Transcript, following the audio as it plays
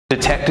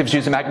Detectives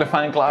use a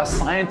magnifying glass,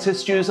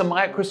 scientists use a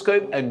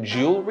microscope, and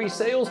jewelry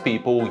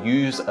salespeople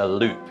use a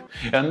loupe.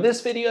 In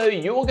this video,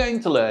 you're going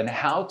to learn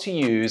how to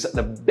use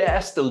the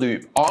best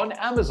loupe on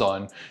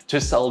Amazon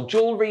to sell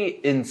jewelry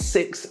in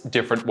 6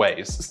 different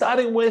ways.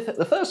 Starting with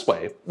the first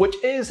way,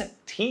 which is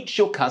teach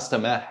your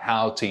customer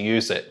how to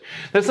use it.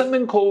 There's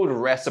something called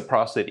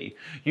reciprocity.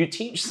 You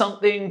teach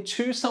something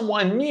to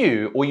someone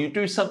new, or you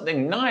do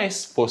something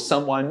nice for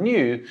someone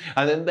new,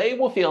 and then they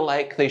will feel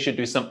like they should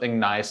do something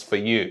nice for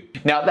you.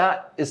 Now,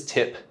 that is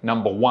tip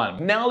number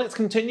 1. Now let's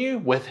continue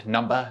with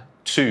number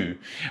 2,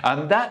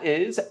 and that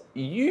is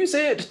use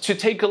it to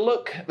take a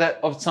look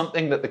of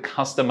something that the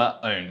customer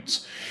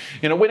owns.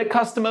 You know, when a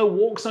customer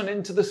walks on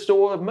into the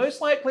store,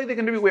 most likely they're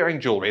going to be wearing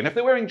jewelry, and if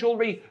they're wearing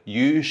jewelry,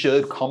 you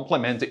should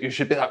compliment it. You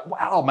should be like,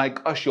 wow, my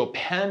gosh, your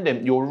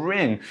pendant, your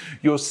ring,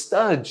 your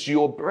studs,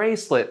 your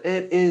bracelet,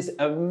 it is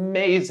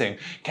amazing.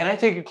 Can I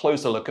take a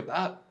closer look at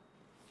that?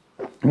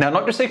 Now,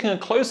 not just taking a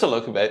closer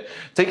look of it,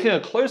 taking a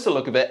closer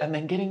look of it and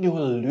then getting your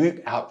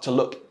loupe out to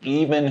look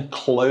even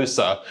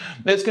closer.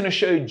 It's going to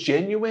show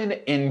genuine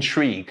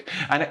intrigue,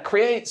 and it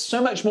creates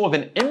so much more of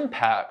an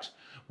impact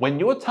when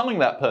you're telling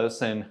that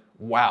person,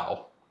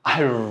 wow,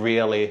 I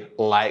really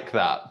like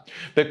that,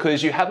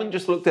 because you haven't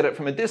just looked at it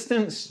from a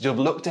distance, you've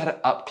looked at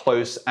it up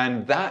close,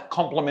 and that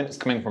compliment is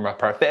coming from a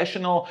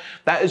professional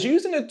that is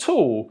using a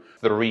tool.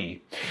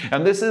 3.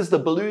 And this is the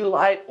blue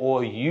light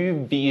or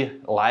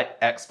UV light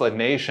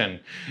explanation.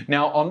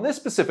 Now, on this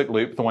specific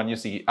loupe, the one you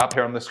see up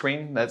here on the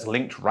screen, that's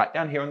linked right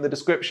down here in the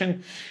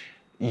description,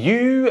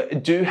 you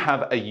do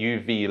have a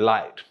UV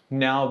light.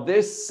 Now,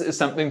 this is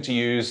something to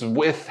use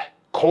with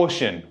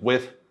caution,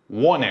 with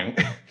warning,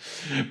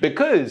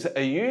 because a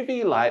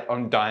UV light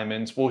on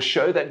diamonds will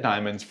show that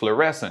diamond's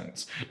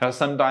fluorescence. Now,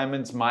 some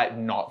diamonds might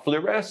not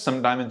fluoresce,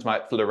 some diamonds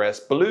might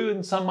fluoresce blue,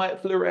 and some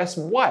might fluoresce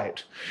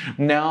white.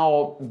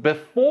 Now,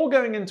 before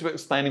going into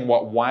explaining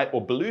what white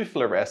or blue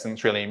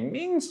fluorescence really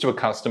means to a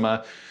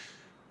customer,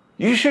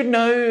 you should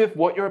know if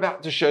what you're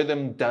about to show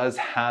them does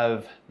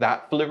have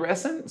that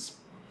fluorescence.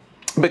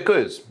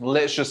 Because,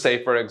 let's just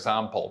say, for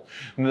example,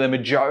 the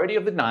majority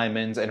of the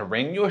diamonds in a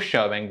ring you're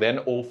showing then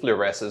all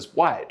fluoresces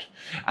white.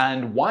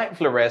 And white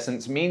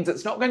fluorescence means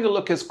it's not going to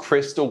look as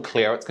crystal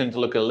clear, it's going to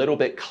look a little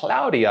bit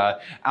cloudier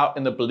out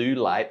in the blue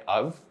light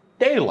of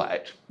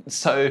daylight.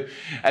 So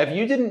if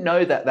you didn't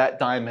know that that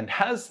diamond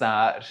has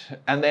that,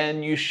 and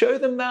then you show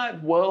them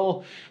that,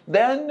 well,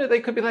 then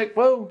they could be like,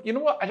 well, you know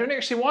what, I don't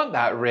actually want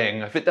that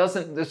ring. If it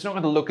doesn't, it's not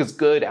going to look as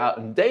good out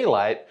in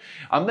daylight.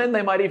 And then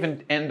they might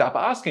even end up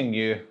asking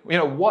you, you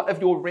know, what if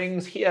your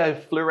rings here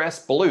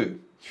fluoresce blue?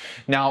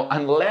 Now,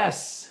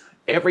 unless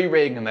every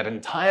ring in that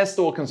entire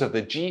store comes with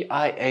the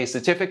GIA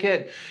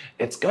certificate,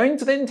 it's going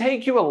to then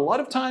take you a lot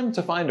of time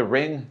to find a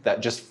ring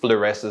that just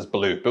fluoresces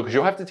blue, because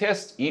you'll have to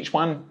test each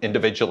one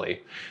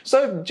individually.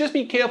 So just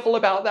be careful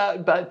about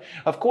that. But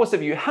of course,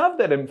 if you have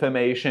that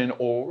information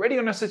already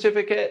on a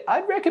certificate,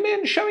 I'd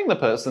recommend showing the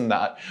person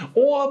that.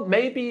 Or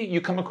maybe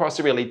you come across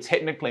a really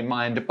technically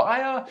minded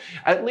buyer.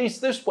 At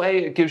least this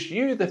way, it gives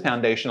you the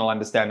foundational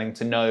understanding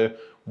to know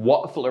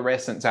what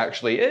fluorescence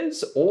actually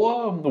is,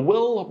 or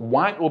will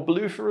white or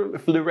blue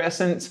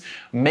fluorescence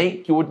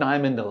make your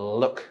diamond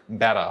look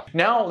better.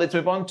 Now let's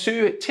move on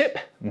to tip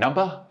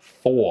number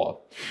 4.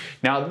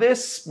 Now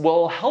this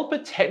will help a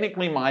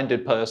technically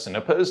minded person,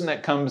 a person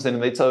that comes in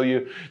and they tell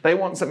you they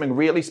want something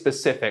really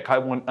specific. I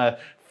want a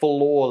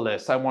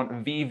flawless, I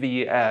want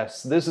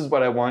VVS, this is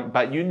what I want,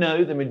 but you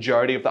know the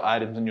majority of the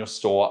items in your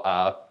store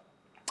are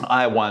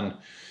I1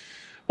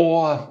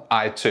 or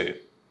I2.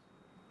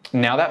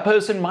 Now that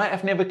person might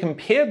have never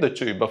compared the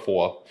two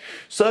before.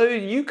 So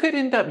you could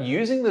end up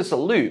using this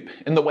loupe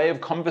in the way of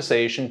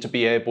conversation to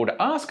be able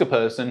to ask a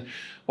person,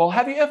 well,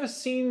 have you ever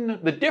seen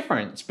the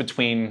difference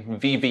between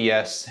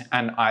VVS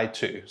and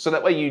I2? So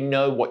that way you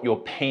know what you're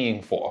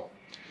paying for.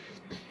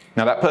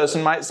 Now that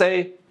person might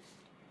say,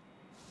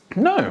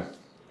 no.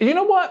 You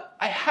know what?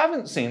 I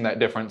haven't seen that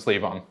difference,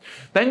 Levon.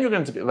 Then you're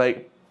going to be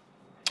like,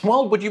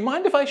 well, would you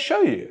mind if I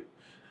show you?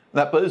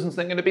 That person's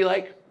then going to be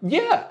like,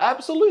 yeah,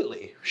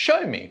 absolutely,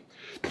 show me.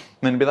 And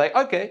then be like,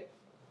 okay,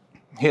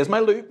 here's my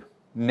loupe.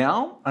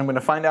 Now I'm going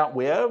to find out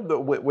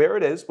where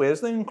it is,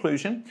 where's the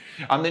inclusion.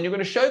 And then you're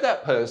going to show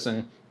that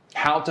person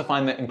how to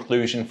find the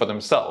inclusion for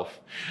themselves.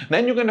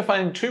 Then you're going to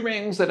find 2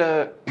 rings that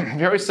are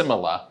very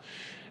similar.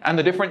 And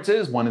the difference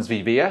is one is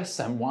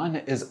VVS and one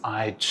is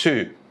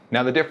I2.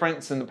 Now the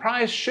difference in the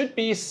price should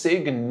be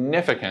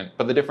significant,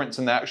 but the difference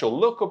in the actual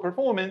look or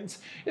performance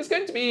is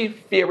going to be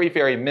very,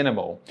 very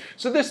minimal.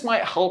 So this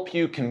might help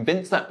you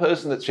convince that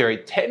person that's very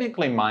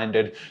technically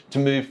minded to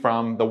move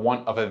from the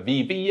want of a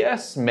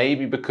VVS,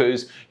 maybe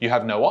because you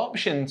have no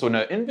options or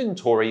no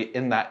inventory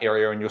in that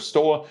area in your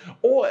store,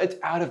 or it's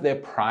out of their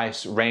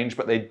price range,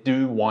 but they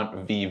do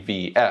want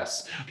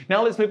VVS.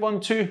 Now let's move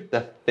on to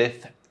the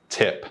 5th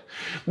tip.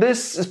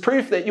 This is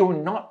proof that you're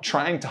not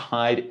trying to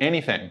hide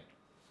anything.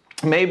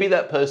 Maybe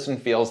that person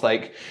feels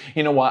like,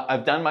 you know what,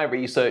 I've done my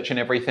research and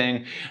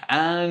everything,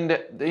 and,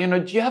 you know,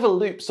 do you have a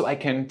loop so I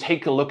can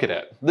take a look at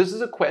it? This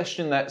is a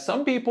question that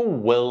some people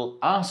will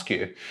ask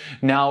you.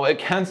 Now, it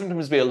can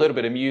sometimes be a little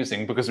bit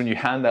amusing because when you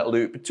hand that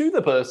loop to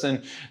the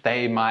person,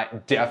 they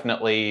might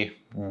definitely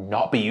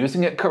not be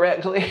using it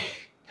correctly.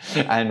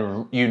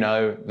 And you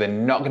know, they're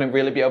not going to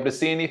really be able to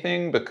see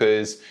anything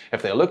because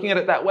if they're looking at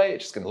it that way,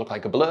 it's just going to look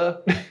like a blur.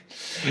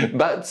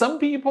 But some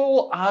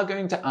people are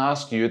going to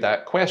ask you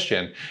that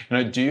question, you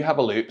know, do you have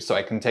a loop so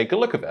I can take a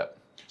look at it?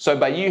 So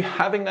by you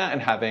having that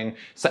and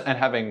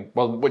having,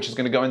 well, which is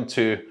going to go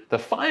into the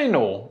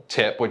final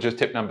tip, which is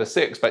tip number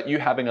 6, but you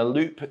having a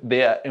loop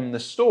there in the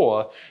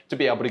store to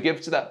be able to give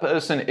to that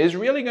person is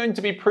really going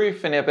to be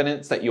proof and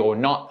evidence that you're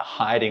not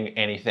hiding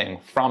anything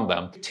from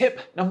them. Tip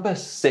number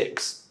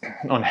 6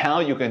 on how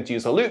you're going to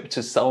use a loop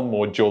to sell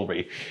more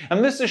jewelry.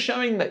 And this is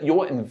showing that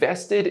you're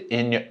invested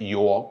in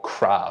your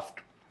craft.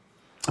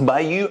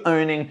 By you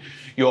owning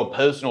your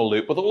personal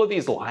loop with all of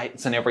these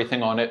lights and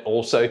everything on it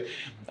also,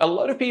 a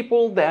lot of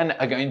people then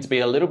are going to be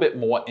a little bit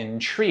more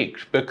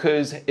intrigued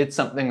because it's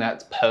something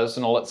that's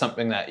personal, it's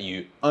something that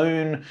you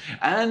own,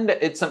 and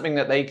it's something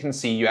that they can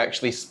see you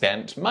actually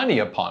spent money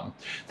upon.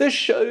 This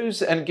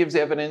shows and gives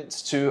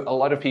evidence to a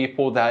lot of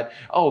people that,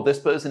 oh, this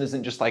person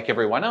isn't just like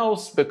everyone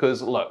else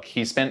because look,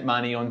 he spent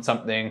money on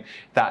something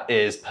that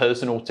is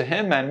personal to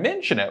him, and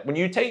mention it. When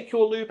you take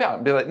your loop out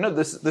and be like, no,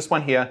 this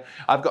one here,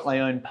 I've got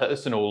my own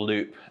personal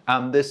loop.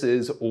 This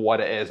is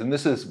what it is, and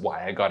this is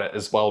why I got it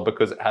as well,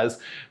 because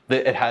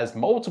it has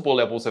multiple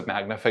levels of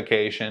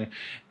magnification,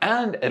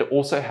 and it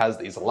also has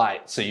these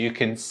lights, so you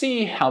can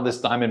see how this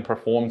diamond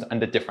performs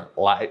under different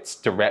lights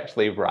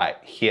directly right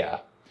here.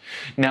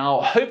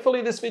 Now,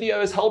 hopefully this video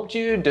has helped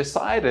you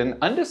decide and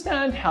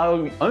understand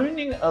how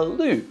owning a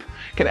loop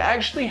can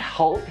actually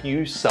help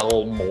you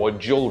sell more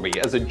jewelry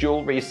as a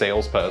jewelry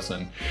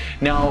salesperson.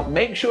 Now,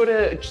 make sure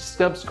to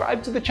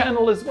subscribe to the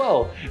channel as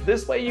well.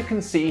 This way you can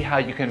see how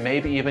you can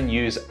maybe even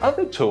use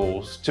other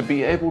tools to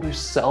be able to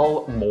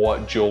sell more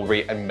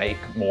jewelry and make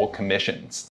more commissions.